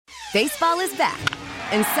Baseball is back,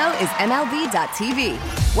 and so is MLB.tv.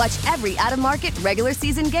 Watch every out-of-market regular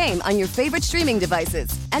season game on your favorite streaming devices,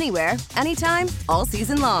 anywhere, anytime, all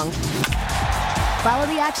season long. Follow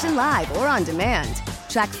the action live or on demand.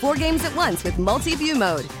 Track 4 games at once with multi-view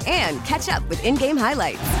mode and catch up with in-game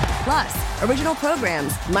highlights. Plus, original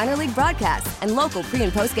programs, minor league broadcasts, and local pre-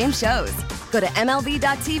 and post-game shows. Go to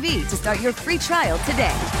MLB.tv to start your free trial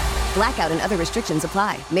today. Blackout and other restrictions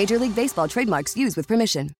apply. Major League Baseball trademarks used with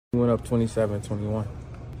permission. We went up 27-21.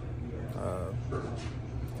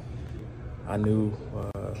 I knew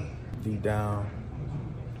deep down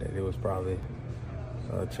that it was probably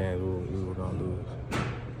a chance we were going to lose.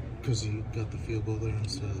 Because you got the field goal there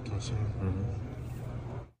instead of the touchdown.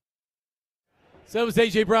 Mm-hmm. So it was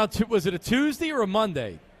A.J. Brown. Was it a Tuesday or a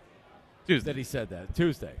Monday? Tuesday. That he said that.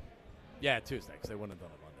 Tuesday. Yeah, Tuesday, because they wouldn't have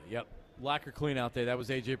done it Monday. Yep. Lacquer clean out day. That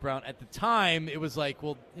was A.J. Brown. At the time, it was like,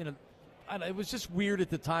 well, it was just weird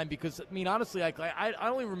at the time because, I mean, honestly, I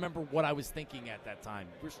don't even remember what I was thinking at that time.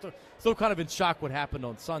 We're still kind of in shock what happened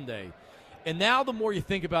on Sunday. And now the more you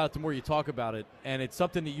think about it, the more you talk about it, and it's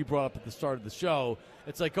something that you brought up at the start of the show.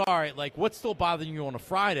 It's like, all right, like, what's still bothering you on a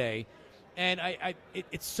Friday? And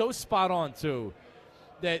it's so spot on, too,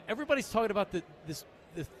 that everybody's talking about the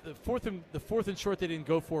fourth and short they didn't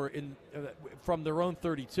go for from their own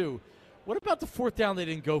 32. What about the fourth down they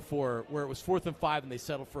didn't go for where it was 4th and 5 and they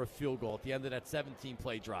settled for a field goal at the end of that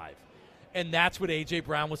 17-play drive? And that's what A.J.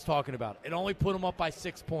 Brown was talking about. It only put them up by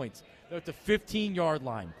 6 points. They're at the 15-yard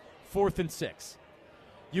line, 4th and 6.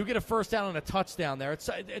 You get a first down and a touchdown there.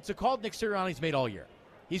 It's a call Nick Sirianni's made all year.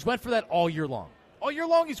 He's went for that all year long. All year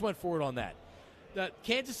long he's went for it on that. The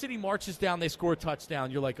Kansas City marches down, they score a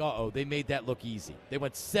touchdown. You're like, uh-oh, they made that look easy. They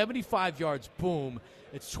went 75 yards, boom.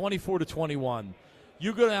 It's 24-21.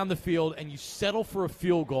 You go down the field and you settle for a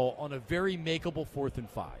field goal on a very makeable 4th and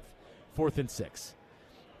 5, 4th and 6.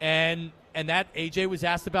 And that AJ was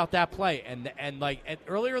asked about that play. And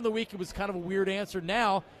earlier in the week it was kind of a weird answer.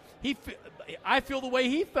 Now I feel the way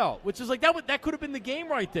he felt, which is like that could have been the game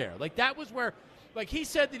right there. Like that was where, like he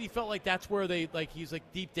said that he felt like that's where he's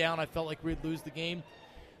like deep down I felt like we'd lose the game.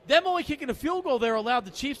 Them only kicking a field goal there allowed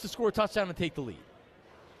the Chiefs to score a touchdown and take the lead.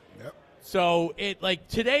 Yep. So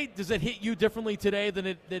today, does it hit you differently today than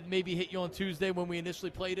it maybe hit you on Tuesday when we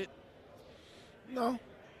initially played it? No.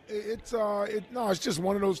 It's just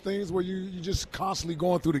one of those things where you just constantly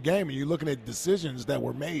going through the game and you're looking at decisions that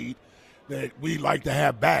were made that we like to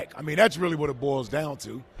have back. I mean, that's really what it boils down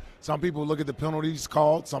to. Some people look at the penalties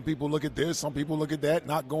called. Some people look at this. Some people look at that,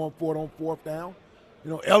 not going for it on 4th down.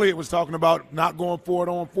 Elliott was talking about not going for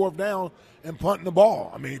it on 4th down and punting the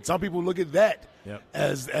ball. I mean, some people look at that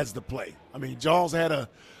as the play. I mean, Jaws had a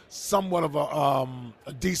somewhat of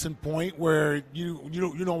a decent point where you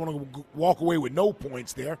don't want to walk away with no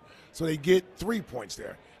points there, so they get 3 points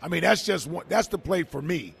there. I mean, that's the play for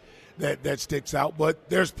me that sticks out. But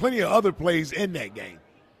there's plenty of other plays in that game.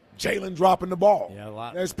 Jalen dropping the ball. Yeah, a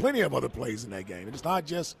lot. There's plenty of other plays in that game. It's not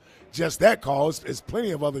just that call. It's plenty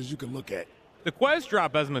of others you can look at. The Quez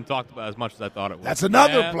drop hasn't been talked about as much as I thought it was. That's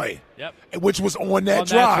another play. Yep. Which was on that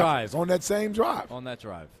drive. It's on that same drive. On that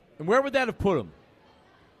drive. And where would that have put him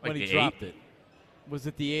when he dropped 8? it? Was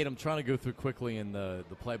it the 8? I'm trying to go through quickly in the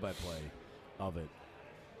play-by-play of it.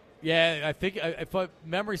 Yeah, I think if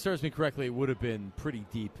memory serves me correctly, it would have been pretty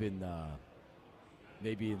deep in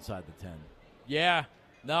maybe inside the 10. Yeah.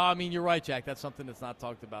 No, I mean, you're right, Jack. That's something that's not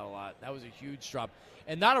talked about a lot. That was a huge drop.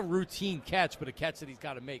 And not a routine catch, but a catch that he's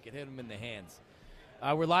got to make. It hit him in the hands.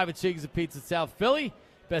 We're live at Shakey's and Pete's in South Philly.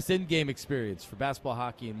 Best in-game experience for basketball,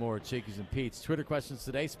 hockey, and more at Shakey's and Pete's. Twitter questions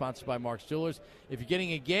today, sponsored by Mark's Jewelers. If you're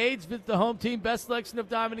getting engaged, visit the home team. Best selection of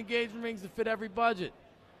diamond engagement rings that fit every budget.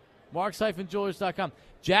 Marks-Jewelers.com.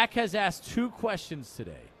 Jack has asked 2 questions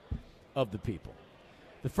today of the people.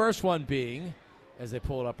 The first one being, as they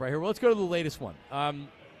pull it up right here, well, let's go to the latest one.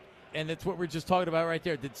 And that's what we're just talking about right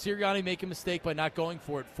there. Did Sirianni make a mistake by not going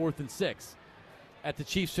for it 4th and 6 at the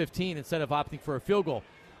Chiefs' 15 instead of opting for a field goal?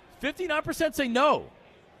 59% say no,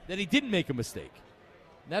 that he didn't make a mistake.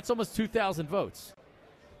 And that's almost 2,000 votes.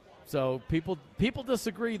 So people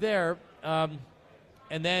disagree there. And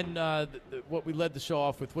then what we led the show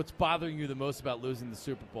off with, what's bothering you the most about losing the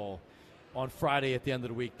Super Bowl on Friday at the end of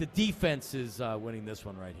the week? The defense is winning this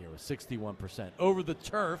one right here with 61%. Over the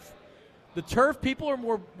turf. The turf, people are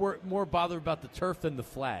more bothered about the turf than the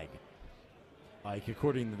flag, like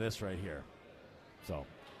according to this right here. So, all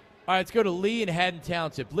right, let's go to Lee in Haddon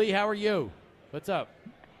Township. Lee, how are you? What's up?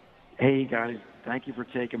 Hey, guys. Thank you for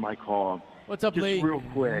taking my call. What's up, Lee? Just real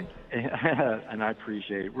quick, and I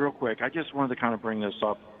appreciate it. Real quick, I just wanted to kind of bring this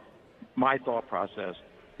up. My thought process,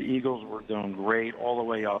 the Eagles were doing great all the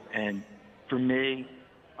way up, and for me,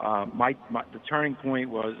 the turning point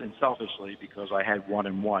was, and selfishly because I had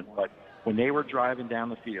 1-1, but when they were driving down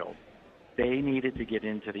the field, they needed to get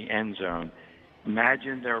into the end zone.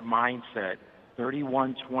 Imagine their mindset,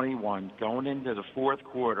 31-21, going into the fourth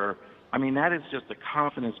quarter. I mean, that is just a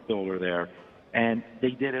confidence builder there. And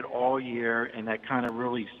they did it all year, and that kind of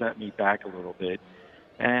really set me back a little bit.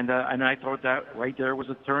 And I thought that right there was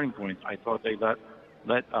a turning point. I thought they let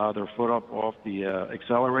their foot up off the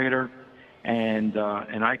accelerator, and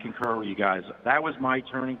I concur with you guys. That was my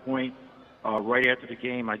turning point. Right after the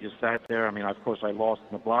game, I just sat there. I mean, of course, I lost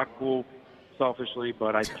in the block pool selfishly,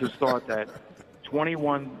 but I just thought that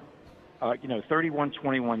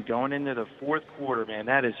 31-21 going into the fourth quarter, man,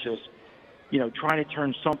 that is just, trying to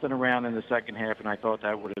turn something around in the second half, and I thought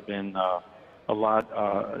that would have been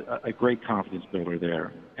a great confidence builder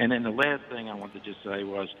there. And then the last thing I wanted to just say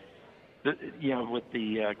was, with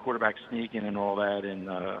the quarterback sneaking and all that, and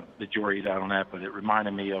the jury's out on that, but it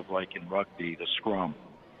reminded me of, like, in rugby, the scrum.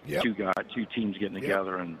 Yep. Two teams getting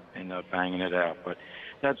together and banging it out. But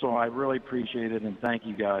that's all. I really appreciate it, and thank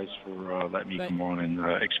you guys for letting me come on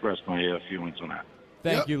and express my feelings on that.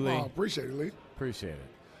 Thank you, Lee. Appreciate it, Lee. Appreciate it.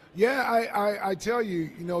 Yeah, I tell you,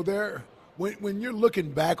 when you're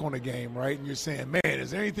looking back on the game, right, and you're saying, man,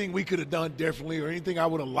 is there anything we could have done differently or anything I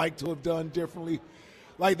would have liked to have done differently?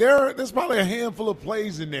 Like, there's probably a handful of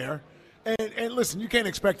plays in there. And listen, you can't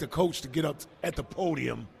expect a coach to get up at the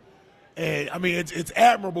podium. And, I mean, it's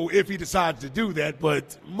admirable if he decides to do that,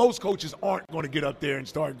 but most coaches aren't going to get up there and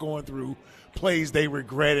start going through plays they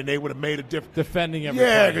regret and they would have made a difference. Defending every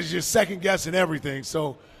Yeah, play. because you're second-guessing everything.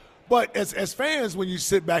 So, but as fans, when you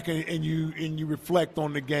sit back and you reflect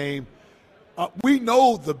on the game, we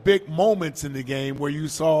know the big moments in the game where you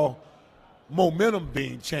saw momentum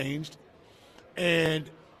being changed, and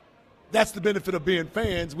that's the benefit of being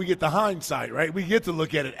fans. We get the hindsight, right? We get to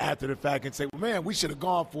look at it after the fact and say, well, man, we should have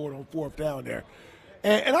gone for it on fourth down there.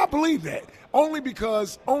 And I believe that only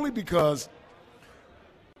because,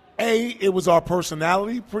 A, it was our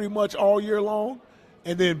personality pretty much all year long,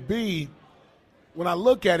 and then B, when I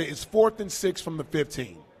look at it, it's 4th and 6 from the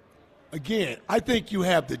 15. Again, I think you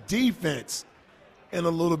have the defense in a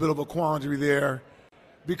little bit of a quandary there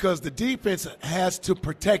because the defense has to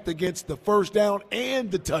protect against the first down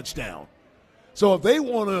and the touchdown. So if they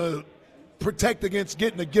want to protect against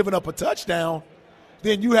giving up a touchdown,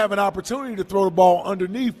 then you have an opportunity to throw the ball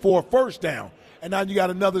underneath for a first down. And now you got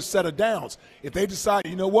another set of downs. If they decide,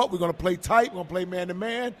 you know what, we're going to play tight, we're going to play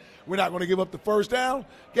man-to-man, we're not going to give up the first down,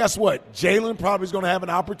 guess what? Jalen probably is going to have an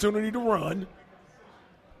opportunity to run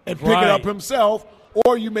and pick it up himself,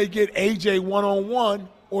 or you may get A.J. one-on-one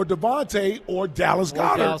or Devontae or Dallas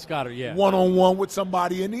Goedert one-on-one with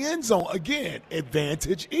somebody in the end zone. Again,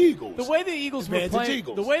 advantage Eagles. The way the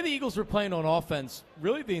Eagles were playing on offense,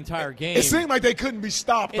 really the entire game. It seemed like they couldn't be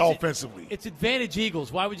stopped offensively. It's advantage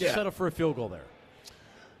Eagles. Why would you settle for a field goal there?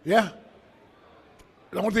 Yeah.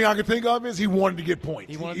 The only thing I can think of is he wanted to get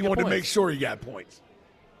points. He wanted to make sure he got points.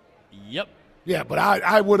 Yep. Yeah, but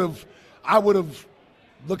I would have,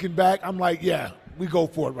 looking back, I'm like, yeah, we go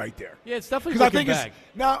for it right there. Yeah, it's definitely looking back.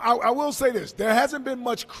 Now, I will say this. There hasn't been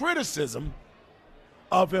much criticism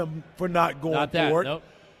of him for not going for it. Nope.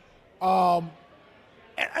 And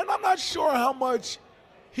I'm not sure how much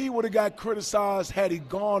he would have got criticized had he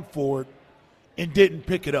gone for it and didn't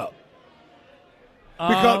pick it up.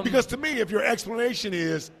 Because to me, if your explanation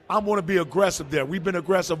is, I'm going to be aggressive there. We've been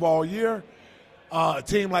aggressive all year. A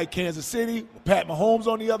team like Kansas City, Pat Mahomes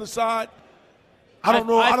on the other side, I don't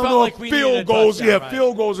know if field goals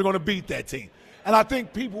are going to beat that team. And I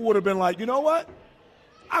think people would have been like, you know what?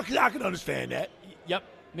 I can understand that. Yep.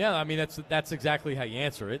 Yeah, I mean, that's exactly how you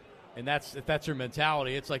answer it. And if that's your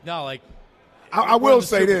mentality, it's like, no, like. I will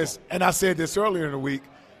say this, and I said this earlier in the week.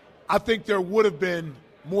 I think there would have been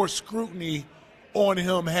more scrutiny on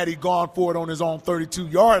him had he gone for it on his own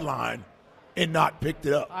 32-yard line and not picked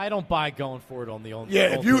it up. I don't buy going for it on the own.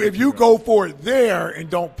 Yeah, if you go for it there and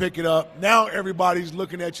don't pick it up, now everybody's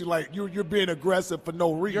looking at you like you're being aggressive for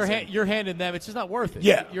no reason. You're handing them. It's just not worth it.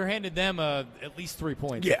 Yeah, you're handing them at least 3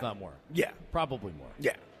 points, if not more. Yeah, probably more.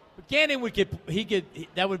 Yeah. But Gannon would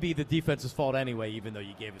that would be the defense's fault anyway, even though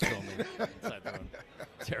you gave it to him inside their own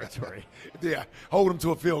territory. Yeah, hold him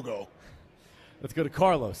to a field goal. Let's go to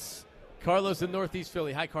Carlos. Carlos in Northeast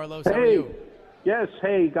Philly. Hi, Carlos. How are you? Yes.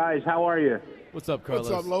 Hey, guys. How are you? What's up, Carlos?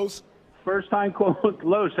 What's up, Los? First-time call.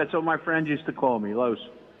 Los. That's what my friends used to call me, Los.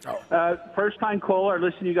 Oh. First-time caller. I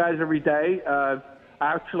listen to you guys every day.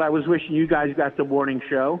 Actually, I was wishing you guys got the morning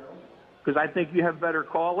show because I think you have better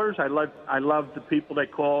callers. I love the people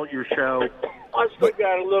that call your show I still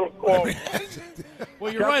got a little call.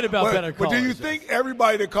 Well, you're right about better But callers. do you think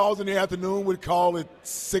everybody that calls in the afternoon would call it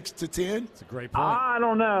 6 to 10? It's a great point. I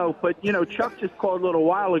don't know, but Chuck just called a little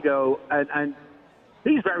while ago, and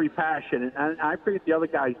he's very passionate. And I forget the other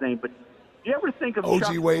guy's name, but do you ever think of O.G.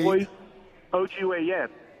 Chuck's Wade? voice? O.G. Wade, yeah.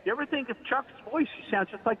 You ever think of Chuck's voice? He sounds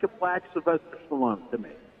just like a black Sylvester Stallone to me.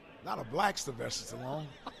 Not a black Sylvester Stallone.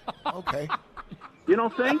 Okay. You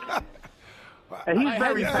don't think? And he's I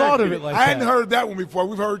very hadn't thought of passionate. it like I hadn't that. heard that one before.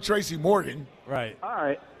 We've heard Tracy Morgan. Right. All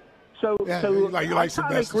right. So, Yeah, so you like I kind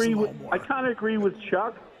Sylvester of agree with Stallone more. I kind of agree with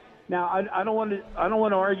Chuck. Now, I don't want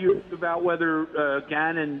to argue about whether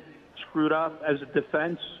Gannon screwed up as a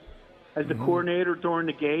defense, as the coordinator during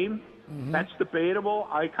the game. That's debatable.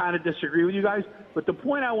 I kind of disagree with you guys. But the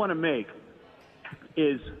point I want to make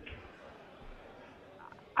is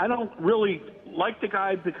I don't really like the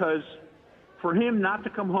guy because for him not to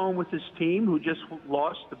come home with his team who just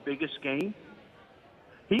lost the biggest game,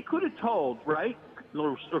 he could have told, right?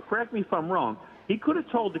 Or correct me if I'm wrong. He could have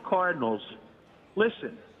told the Cardinals,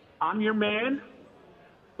 listen, I'm your man,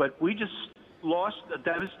 but we just lost a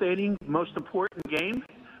devastating, most important game.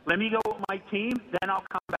 Let me go with my team, then I'll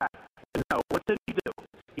come back. No, what did he do?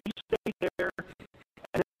 He stayed there.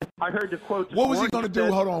 And I heard the quote this What was he morning. going to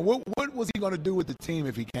do? Hold on. What was he going to do with the team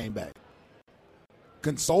if he came back?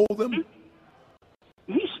 Console them?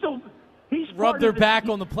 He's Rub part their of the- back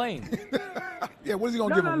on the plane. Yeah, what is he going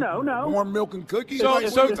to give them? No. Warm milk and cookies? So, Like,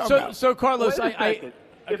 what are you talking about? so Carlos, Wait a second.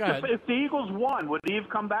 go ahead. If the Eagles won, would he have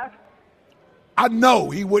come back? I know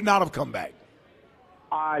he would not have come back.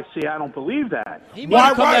 I see. I don't believe that. He might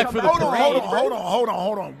have come back for the hold parade. on.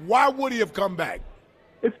 Hold on. Why would he have come back?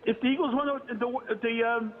 If the Eagles won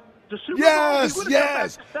the Super Yes, Bowl, he would have come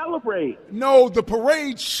yes. back to celebrate. No, the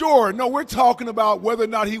parade, sure. No, we're talking about whether or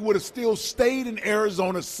not he would have still stayed in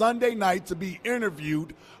Arizona Sunday night to be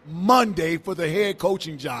interviewed Monday for the head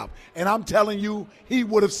coaching job. And I'm telling you, he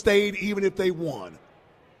would have stayed even if they won.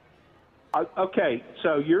 Okay,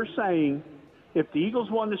 so you're saying if the Eagles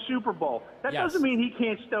won the Super Bowl, that Yes. doesn't mean he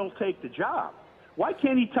can't still take the job. Why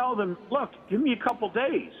can't he tell them, look, give me a couple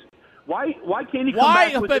days? Why can't he come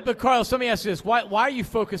back with But Carlos, let me ask you this: Why are you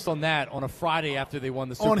focused on that on a Friday after they won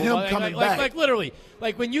the Super On Bowl? him coming back. Like literally,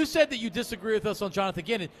 like when you said that you disagree with us on Jonathan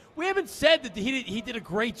Gannon, we haven't said that he did a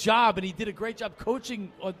great job and he did a great job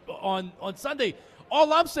coaching on Sunday.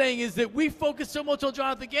 All I'm saying is that we focus so much on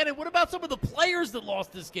Jonathan Gannon. What about some of the players that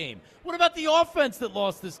lost this game? What about the offense that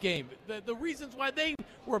lost this game? The reasons why they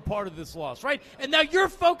were a part of this loss, right? And now you're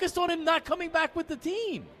focused on him not coming back with the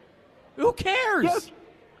team. Who cares? Yes.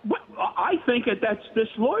 Well, I think that's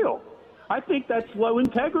disloyal. I think that's low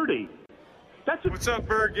integrity. What's up,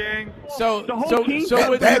 Bird Gang? So The whole team,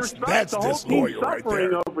 that's the whole team's disloyal right suffering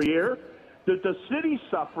there. over here. The city's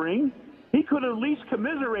suffering. He could at least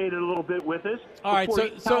commiserate a little bit with us. All right, before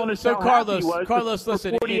he's telling us how happy he was Carlos, for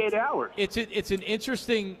listen. 48 hours. It's an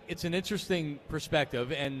interesting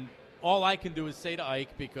perspective, and all I can do is say to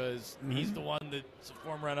Ike because he's the one that's a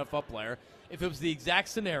former NFL player. If it was the exact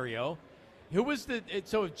scenario, who was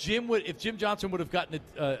if Jim Johnson would have gotten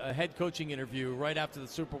a head coaching interview right after the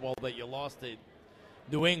Super Bowl that you lost to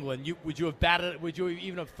New England, would you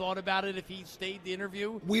even have thought about it if he stayed the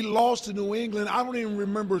interview? We lost to New England. I don't even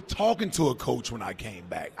remember talking to a coach when I came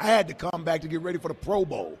back. I had to come back to get ready for the Pro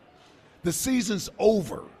Bowl. The season's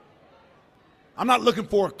over. I'm not looking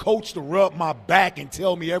for a coach to rub my back and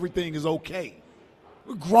tell me everything is okay.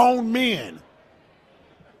 We're grown men.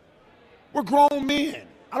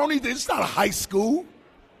 I don't need it's not a high school.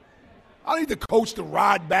 I don't need the coach to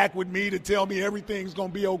ride back with me to tell me everything's going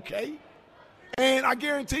to be okay. And I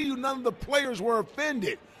guarantee you none of the players were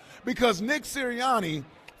offended because Nick Sirianni,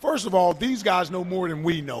 first of all, these guys know more than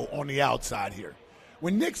we know on the outside here.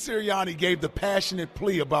 When Nick Sirianni gave the passionate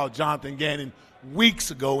plea about Jonathan Gannon weeks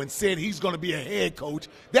ago and said he's going to be a head coach,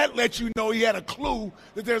 that lets you know he had a clue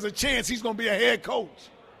that there's a chance he's going to be a head coach.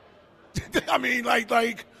 I mean,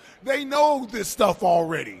 like they know this stuff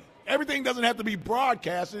already. Everything doesn't have to be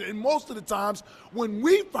broadcasted, and most of the times when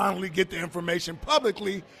we finally get the information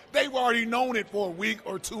publicly, they've already known it for a week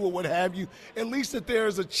or two or what have you, at least that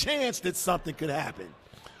there's a chance that something could happen.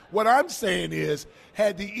 What I'm saying is,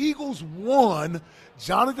 had the Eagles won,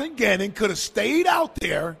 Jonathan Gannon could have stayed out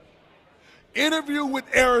there, interviewed with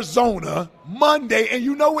Arizona Monday, and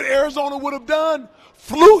you know what Arizona would have done?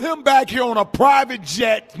 Flew him back here on a private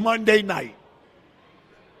jet Monday night.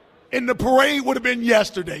 And the parade would have been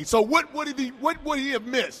yesterday. So what would he have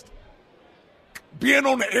missed? Being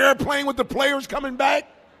on the airplane with the players coming back?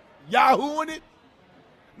 Yahooing it?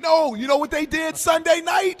 No, you know what they did Sunday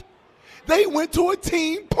night? They went to a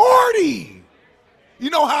team party. You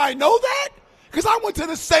know how I know that? Because I went to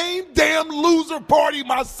the same damn loser party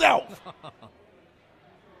myself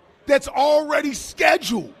that's already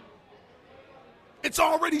scheduled. It's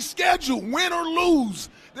already scheduled, win or lose.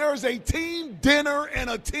 There is a team dinner and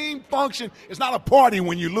a team function. It's not a party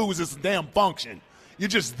when you lose. It's a damn function. You're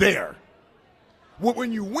just there.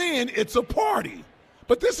 When you win, it's a party.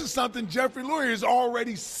 But this is something Jeffrey Lurie has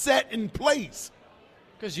already set in place.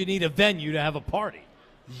 Because you need a venue to have a party.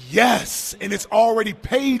 Yes, and it's already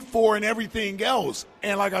paid for and everything else.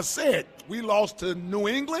 And like I said, we lost to New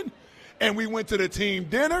England, and we went to the team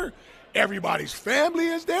dinner. Everybody's family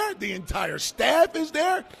is there. The entire staff is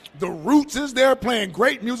there. The Roots is there playing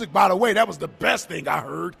great music. By the way, that was the best thing I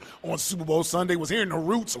heard on Super Bowl Sunday was hearing the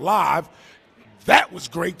Roots live. That was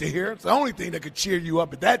great to hear. It's the only thing that could cheer you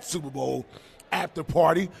up at that Super Bowl after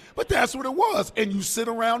party. But that's what it was. And you sit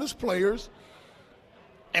around as players,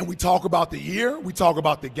 and we talk about the year. We talk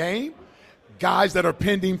about the game. Guys that are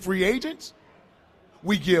pending free agents.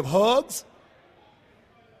 We give hugs.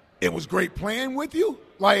 It was great playing with you.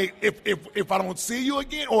 Like, if I don't see you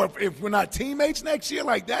again, or if we're not teammates next year,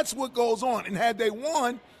 like, that's what goes on. And had they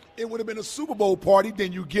won, it would have been a Super Bowl party.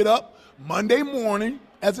 Then you get up Monday morning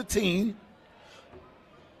as a team,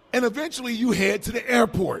 and eventually you head to the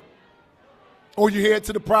airport, or you head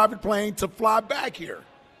to the private plane to fly back here.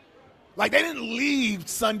 Like, they didn't leave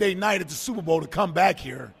Sunday night at the Super Bowl to come back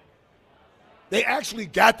here. They actually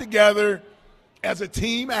got together as a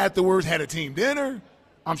team afterwards, had a team dinner.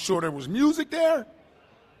 I'm sure there was music there.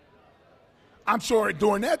 I'm sure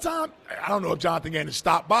during that time, I don't know if Jonathan Gannon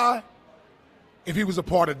stopped by, if he was a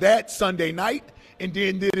part of that Sunday night, and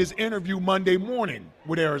then did his interview Monday morning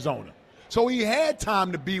with Arizona. So he had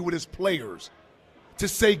time to be with his players, to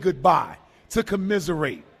say goodbye, to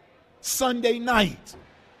commiserate. Sunday night.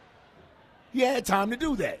 He had time to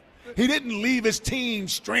do that. He didn't leave his team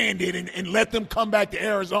stranded and let them come back to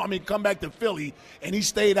Arizona. Come back to Philly, and he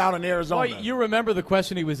stayed out in Arizona. Well, you remember the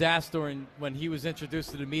question he was asked when he was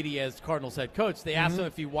introduced to the media as Cardinals head coach. They asked him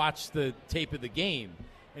if he watched the tape of the game,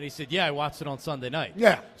 and he said, yeah, I watched it on Sunday night.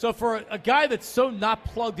 Yeah. So for a guy that's so not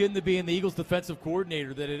plugged into being the Eagles defensive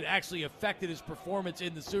coordinator that it actually affected his performance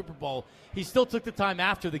in the Super Bowl, he still took the time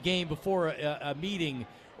after the game before a meeting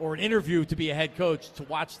or an interview to be a head coach to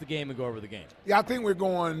watch the game and go over the game. Yeah, I think we're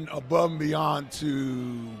going above and beyond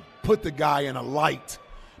to put the guy in a light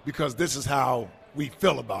because this is how we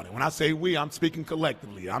feel about it. When I say we, I'm speaking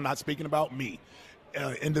collectively. I'm not speaking about me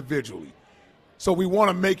individually. So we want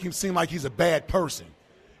to make him seem like he's a bad person.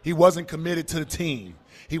 He wasn't committed to the team.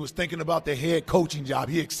 He was thinking about the head coaching job.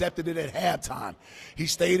 He accepted it at halftime. He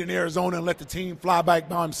stayed in Arizona and let the team fly back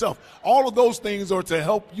by himself. All of those things are to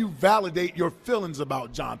help you validate your feelings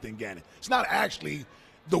about Jonathan Gannon. It's not actually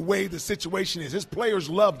the way the situation is. His players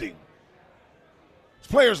loved him. His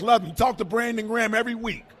players loved him. He talked to Brandon Graham every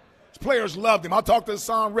week. His players loved him. I talked to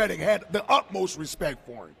Hassan Reddick, had the utmost respect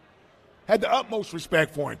for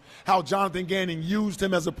him. How Jonathan Gannon used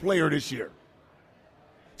him as a player this year.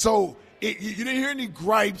 So you didn't hear any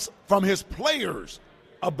gripes from his players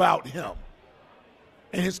about him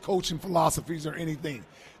and his coaching philosophies or anything.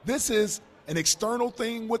 This is an external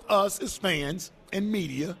thing with us as fans and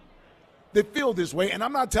media that feel this way. And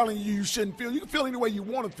I'm not telling you shouldn't feel. You can feel any way you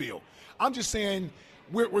want to feel. I'm just saying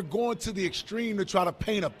we're going to the extreme to try to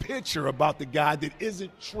paint a picture about the guy that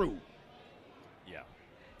isn't true.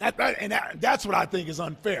 That's what I think is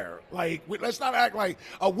unfair. Like, let's not act like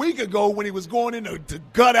a week ago when he was going in to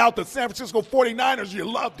gut out the San Francisco 49ers,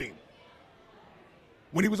 you loved him.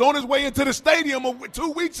 When he was on his way into the stadium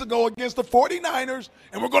 2 weeks ago against the 49ers,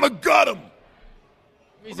 and we're going to gut him.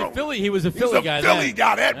 He was a Philly guy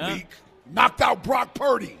that week. Knocked out Brock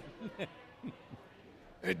Purdy.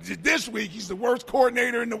 This week, he's the worst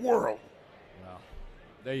coordinator in the world. Well,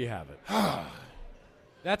 there you have it.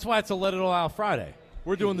 That's why it's a Let It All Out Friday.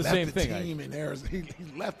 We're doing the same thing. In Arizona. He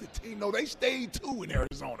left the team. No, they stayed too in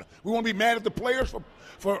Arizona. We want to be mad at the players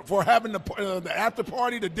for having the after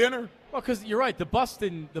party, the dinner. Well, because you're right. The bus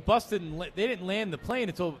didn't. They didn't land the plane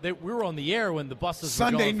until we were on the air when the buses.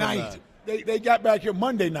 Sunday were night. They got back here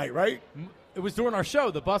Monday night, right? It was during our show.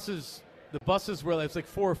 The buses were it was like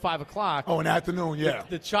 4 or 5 o'clock. Oh, in the afternoon, yeah.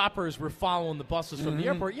 The choppers were following the buses from the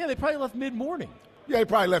airport. Yeah, they probably left mid-morning. Yeah, they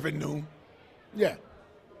probably left at noon. Yeah.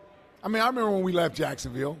 I mean, I remember when we left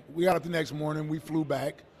Jacksonville. We got up the next morning. We flew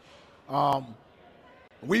back. Some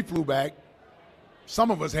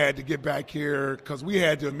of us had to get back here because we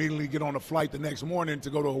had to immediately get on a flight the next morning to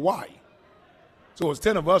go to Hawaii. So it was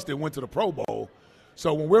 10 of us that went to the Pro Bowl.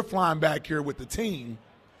 So when we're flying back here with the team,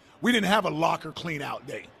 we didn't have a locker clean-out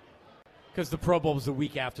day. Because the Pro Bowl was the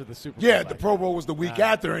week after the Super Bowl. Yeah, the Pro Bowl was the week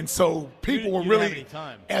after, and so people were really,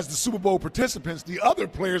 as the Super Bowl participants, the other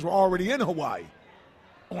players were already in Hawaii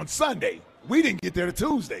on Sunday. We didn't get there to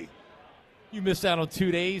Tuesday. You missed out on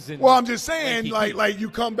 2 days. Well, I'm just saying, like you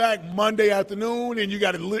come back Monday afternoon and you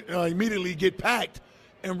got to immediately get packed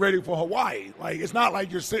and ready for Hawaii. Like, it's not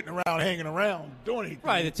like you're sitting around, hanging around, doing anything.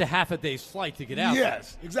 Right, it's a half a day's flight to get out.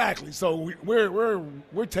 Yes, exactly. So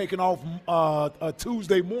we're taking off a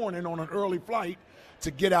Tuesday morning on an early flight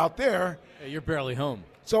to get out there. Yeah, you're barely home.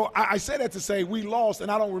 So I say that to say we lost,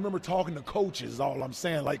 and I don't remember talking to coaches, all I'm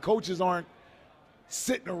saying. Like, coaches aren't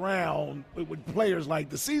sitting around with players like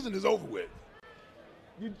the season is over with.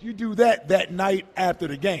 You do that night after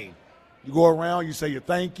the game. You go around, you say your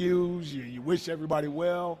thank yous, you wish everybody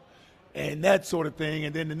well, and that sort of thing.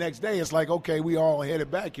 And then the next day, it's like, okay, we all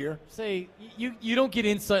headed back here. Say, you don't get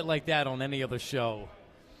insight like that on any other show.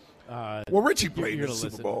 Well, Richie played in the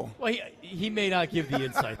Super Bowl. Well, he may not give the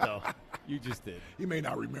insight, though. You just did. He may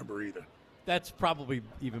not remember either. That's probably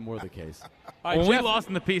even more the case. All right, when we lost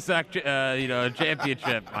in the PSAC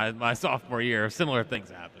championship my sophomore year, similar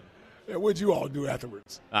things happened. Yeah, what'd you all do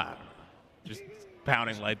afterwards? Just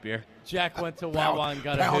pounding light beer. Jack went to Wawa and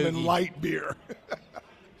got a hoagie. Pounding light beer.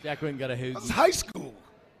 Jack went and got a hoagie. That's high school.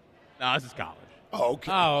 No, this is college. Oh,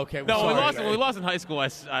 okay. Oh, okay. No, when we lost in high school,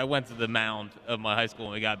 I went to the mound of my high school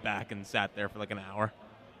and we got back and sat there for like an hour.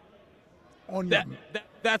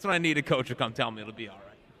 That's when I need a coach to come tell me it'll be all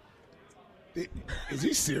right. Is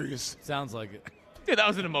he serious? Sounds like it. Dude, that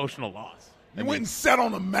was an emotional loss. You went and sat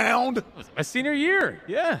on a mound? It was my senior year,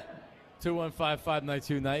 yeah.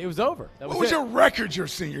 215-592-9. It was over. What was your record your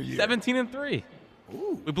senior year? 17-3.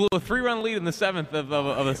 Ooh. We blew a 3-run lead in the 7th of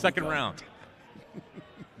the second round.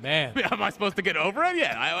 Man. Am I supposed to get over it?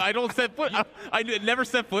 Yeah, I don't set foot. I never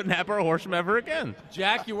set foot in Hatboro Horsham ever again.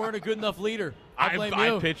 Jack, you weren't a good enough leader. I blame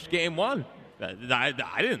you. I pitched game one. I didn't.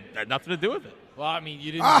 That had nothing to do with it. Well, I mean,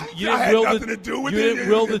 you didn't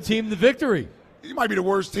will the team to victory. You might be the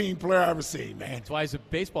worst team player I've ever seen, man. That's why he's a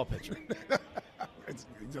baseball pitcher.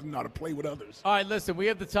 He doesn't know how to play with others. All right, listen, we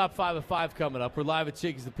have the top 5 of 5 coming up. We're live at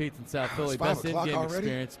Chickies and Pete's in South Philly. Best in-game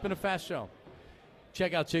experience. It's been a fast show.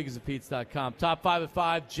 Check out chickiesandpete's.com. Top 5 of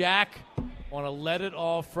 5. Jack on a Let It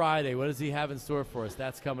All Friday. What does he have in store for us?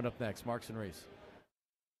 That's coming up next. Marks and Reese.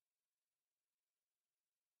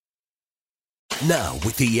 Now,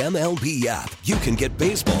 with the MLB app, you can get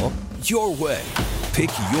baseball your way. Pick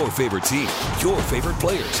your favorite team, your favorite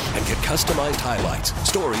players, and get customized highlights,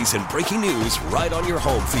 stories, and breaking news right on your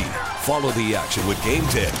home feed. Follow the action with Game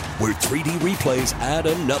Day, where 3D replays add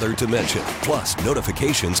another dimension. Plus,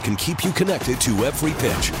 notifications can keep you connected to every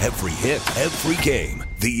pitch, every hit, every game.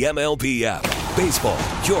 The MLB app. Baseball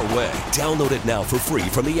your way. Download it now for free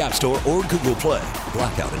from the App Store or Google Play.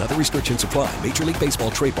 Blackout and other restrictions apply. Major League Baseball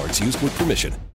trademarks used with permission.